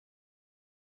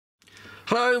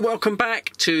Hello, welcome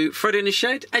back to Fred in the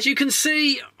Shed. As you can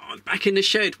see, I'm back in the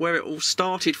shed where it all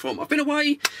started from. I've been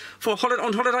away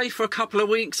on holiday for a couple of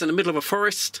weeks in the middle of a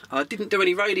forest. I didn't do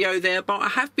any radio there, but I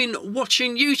have been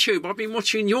watching YouTube. I've been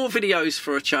watching your videos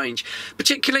for a change,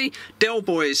 particularly Del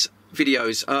Boy's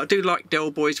videos. I do like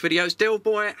Del Boy's videos. Del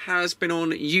Boy has been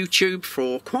on YouTube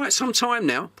for quite some time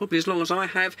now, probably as long as I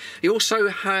have. He also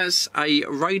has a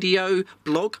radio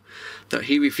blog that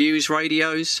he reviews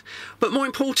radios, but more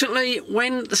importantly,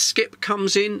 when the skip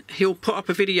comes in, he'll put up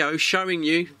a video showing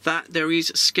you that there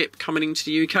is skip coming into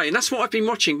the UK, and that's what I've been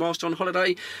watching whilst on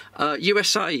holiday.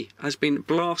 USA has been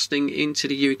blasting into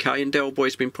the UK, and Del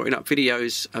Boy's been putting up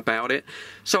videos about it.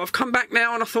 So I've come back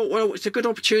now, and I thought, well, it's a good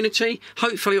opportunity.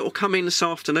 Hopefully it will come in this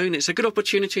afternoon. It's a good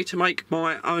opportunity to make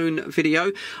my own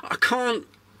video. I can't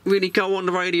really go on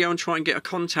the radio and try and get a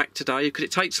contact today because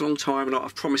it takes a long time, and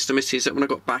I've promised the missus that when I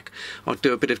got back I'd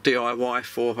do a bit of DIY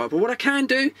for her. But what I can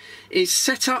do is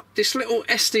set up this little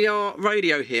SDR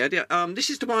radio here. This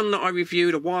is the one that I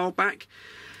reviewed a while back.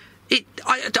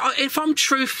 If I'm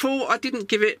truthful, I didn't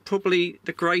give it probably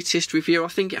the greatest review. I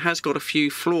think it has got a few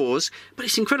flaws, but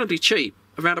it's incredibly cheap.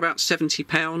 Around about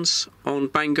 £70 on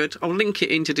Banggood. I'll link it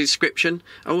into the description.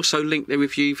 I'll also link the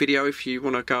review video if you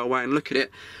want to go away and look at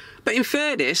it. But in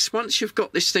fairness, once you've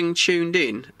got this thing tuned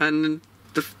in, and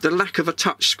the lack of a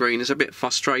touch screen is a bit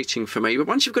frustrating for me, but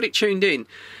once you've got it tuned in,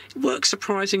 it works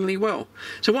surprisingly well.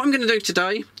 So what I'm going to do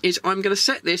today is I'm going to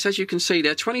set this, as you can see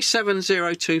there,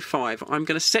 27025. I'm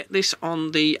going to set this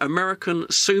on the American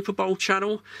Super Bowl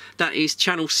channel. That is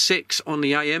channel 6 on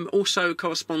the AM. Also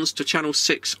corresponds to channel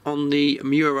 6 on the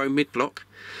Muro mid-block.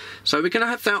 So we're going to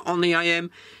have that on the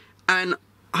AM, and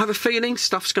I have a feeling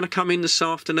stuff's going to come in this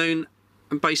afternoon,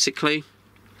 and basically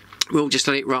we'll just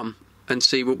let it run and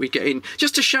see what we get in,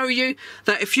 just to show you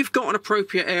that if you've got an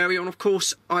appropriate area. And of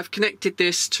course I've connected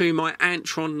this to my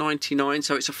Antron 99,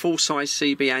 so it's a full-size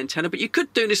CB antenna, but you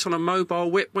could do this on a mobile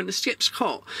whip. When the skip's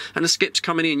hot and the skip's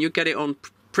coming in, you'll get it on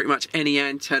pretty much any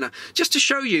antenna, just to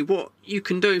show you what you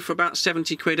can do for about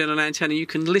 70 quid in an antenna. You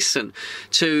can listen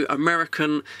to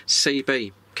American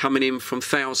CB coming in from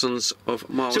thousands of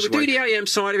miles away. So we'll do the AM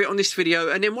side of it on this video,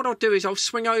 and then what I'll do is I'll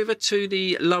swing over to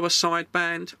the lower side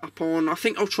band up on, I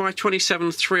think I'll try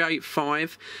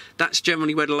 27385. That's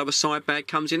generally where the lower side band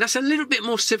comes in. That's a little bit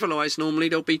more civilised normally.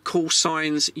 There'll be call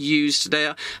signs used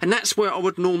there, and that's where I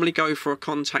would normally go for a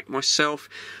contact myself.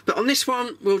 But on this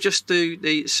one, we'll just do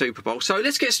the Super Bowl. So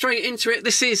let's get straight into it.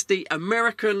 This is the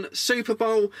American Super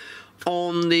Bowl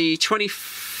on the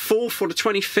 24th or the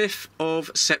 25th of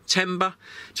September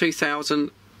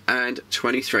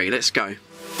 2023. Let's go.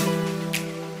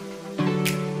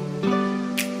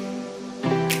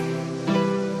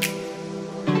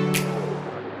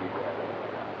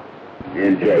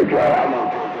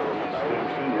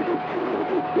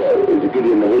 To get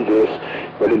in the business,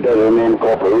 but it doesn't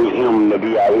incorporate him to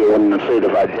be out here and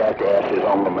certified jackasses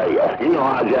on the mayor. You know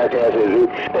how jackasses do.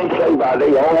 They play by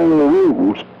their own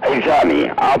rules. Hey, Johnny,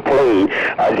 I'll play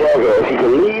a jackass. He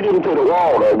can lead him to the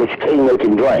water, but you can't make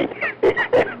him drink.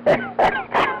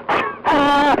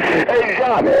 Hey,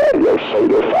 Johnny, you're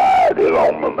certified is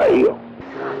on the mayor.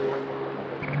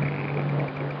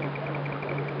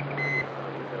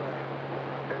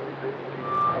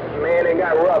 Man, it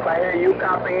got rough. I hear you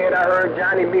copy it. I heard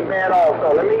Johnny be bad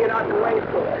also. Let me get out the way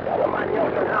so somebody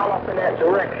else can howl up in that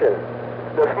direction.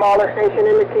 The smallest station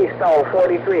in the Keystone,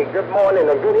 43. Good morning,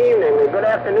 or good evening, or good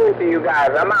afternoon to you guys.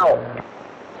 I'm out.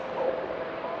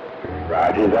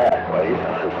 Roger that, please.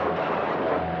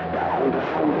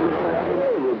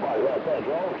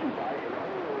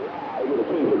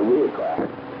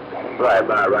 Right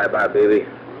by, baby.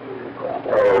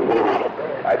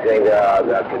 I think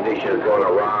the condition's going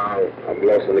around. I'm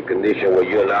blessing the condition with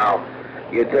you now.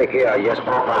 You take care. Yes,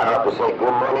 Papa. I have to say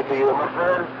good morning to you, my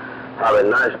friend. Have a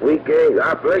nice weekend.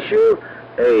 God bless you.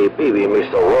 Hey, baby,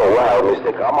 Mr. Worldwide,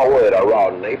 Mr. Come away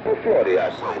around Naples, Florida.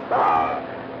 I say bye.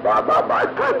 Bye.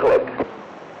 Click.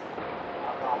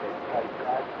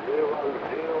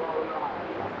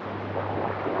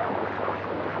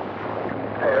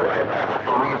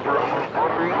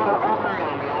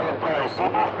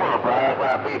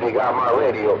 Baby, got my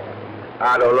radio.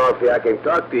 I don't know if I can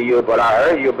talk to you, but I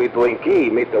heard you between key,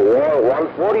 Mr. Ward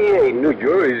 148, New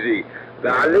Jersey.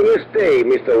 Darling, stay,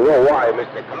 Mr. Worldwide,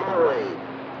 Mr. Conway.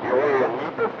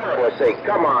 Well, say,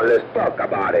 come on, let's talk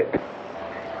about it.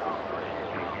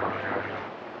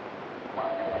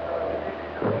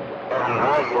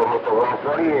 Mr.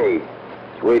 148.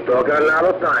 We're talking a lot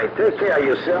of time. Take care of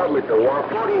yourself, Mr.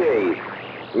 148.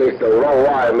 Mr.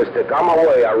 Worldwide, Mr. Come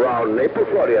away around Naples,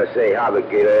 Florida. Say,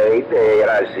 alligator, ain't there?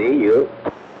 I see you.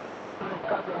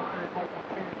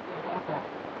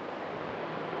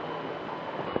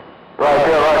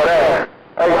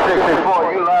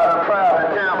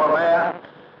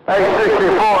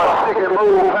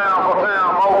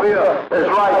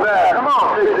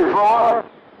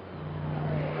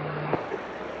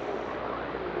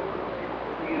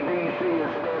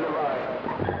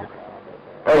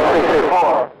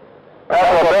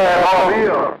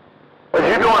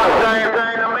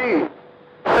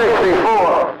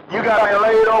 man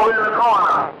laid over in the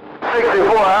corner.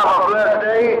 64, have a blessed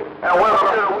day, and welcome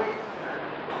to the week.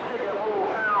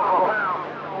 Pound for pound,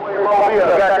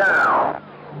 Mobile got down.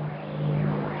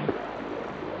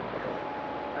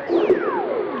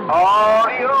 Oh,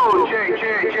 J,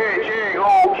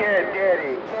 old Cat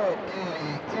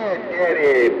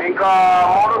Daddy, big car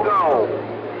on the go.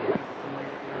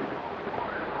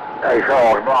 Hey,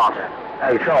 Charles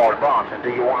Bronson, do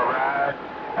you want to ride?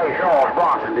 Hey, Charles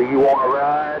Bronson, do you want to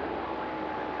ride?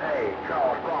 Hey,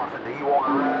 Charles Bronson, do you want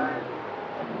to ride?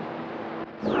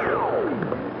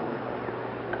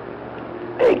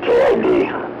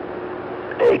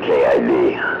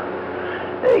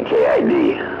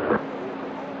 AKID.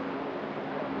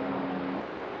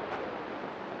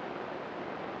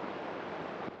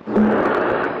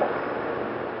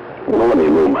 Well, let me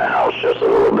move my house just a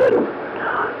little bit.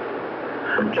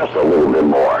 Just a little bit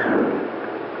more.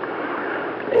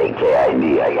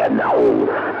 AKID, I got no.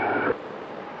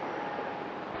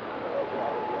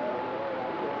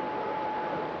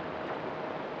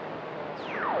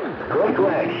 Quick,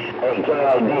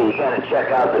 AKID, you gotta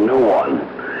check out the new one.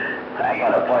 I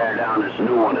gotta fire down this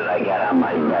new one that I got on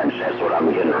my bench. That's what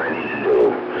I'm getting ready to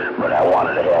do. But I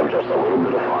wanted to have just a little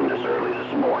bit of fun this early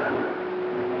this morning.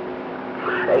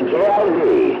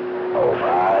 AKID,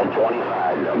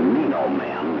 0525, the Mino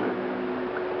Man.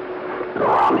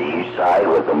 Around the east side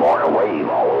with the morning wave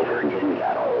all over again.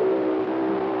 Got all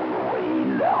the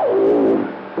way down.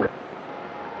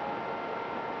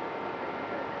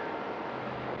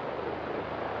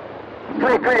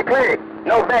 Click.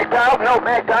 No back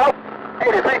out.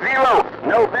 86 0.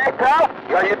 No back out.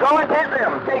 Are you going to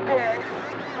them? Take care.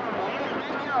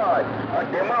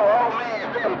 Demo, old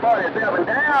man, 747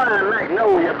 down and like,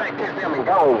 no, you're back to them and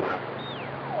go.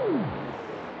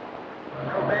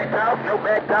 No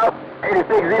back out. 86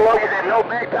 0, you said no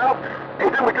back out. Hey,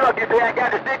 super truck, you say I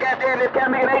got to stick out there in this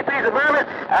Camry 8 Suburban?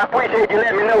 I appreciate you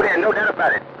letting me know that, no doubt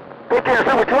about it. Take care,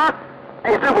 super truck.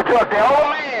 Hey, super truck, the old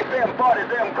man,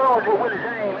 747 calls you Willie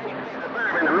James, 8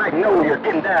 Suburban. I'm like, no, you're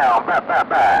getting down.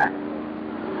 Bye.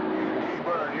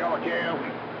 T-Bird, yellow cab.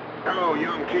 Hello,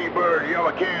 young T-Bird,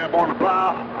 yellow cab on the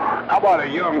plow. How about a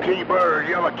young T-Bird,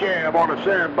 yellow cab on the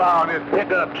sand bow on this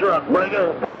pickup truck,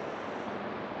 brother?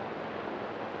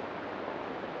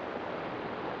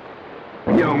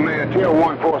 Young man, tell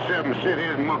 147 sit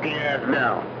his monkey ass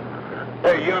down.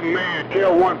 Hey, young man,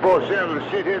 tell 147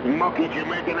 sit his monkey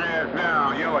Jamaican ass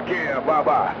down. Yellow cab,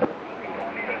 bye-bye.